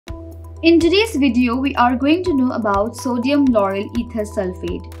In today's video, we are going to know about sodium lauryl ether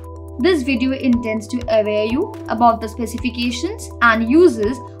sulfate. This video intends to aware you about the specifications and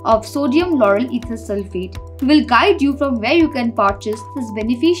uses of sodium lauryl ether sulfate. We will guide you from where you can purchase this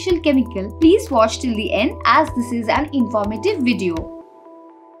beneficial chemical. Please watch till the end as this is an informative video.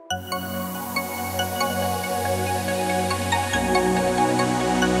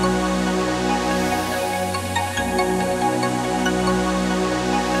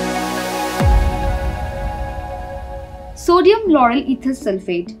 Sodium lauryl ether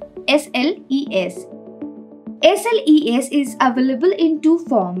sulfate SLES. SLES is available in two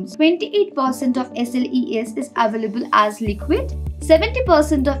forms. 28% of SLES is available as liquid.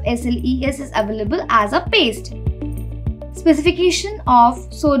 70% of SLES is available as a paste. Specification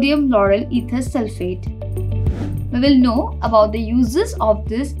of sodium lauryl ether sulfate. We will know about the uses of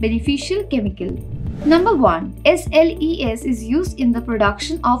this beneficial chemical. Number 1. SLES is used in the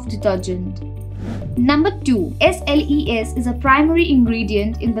production of detergent. Number 2. SLES is a primary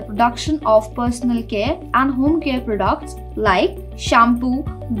ingredient in the production of personal care and home care products like shampoo,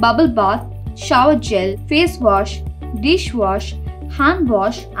 bubble bath, shower gel, face wash, dish wash, hand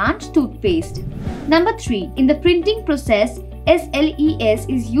wash and toothpaste. Number 3. In the printing process, SLES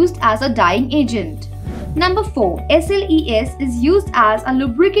is used as a dyeing agent. Number 4. SLES is used as a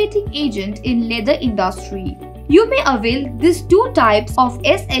lubricating agent in leather industry. You may avail these two types of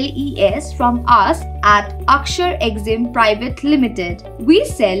SLES from us at Akshar Exim Private Limited. We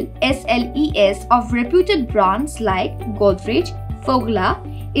sell SLES of reputed brands like Godrej, Fogla,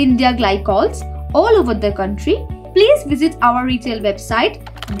 India Glycols all over the country. Please visit our retail website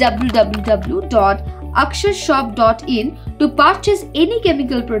www.aksharshop.in to purchase any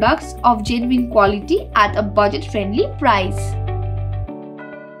chemical products of genuine quality at a budget-friendly price.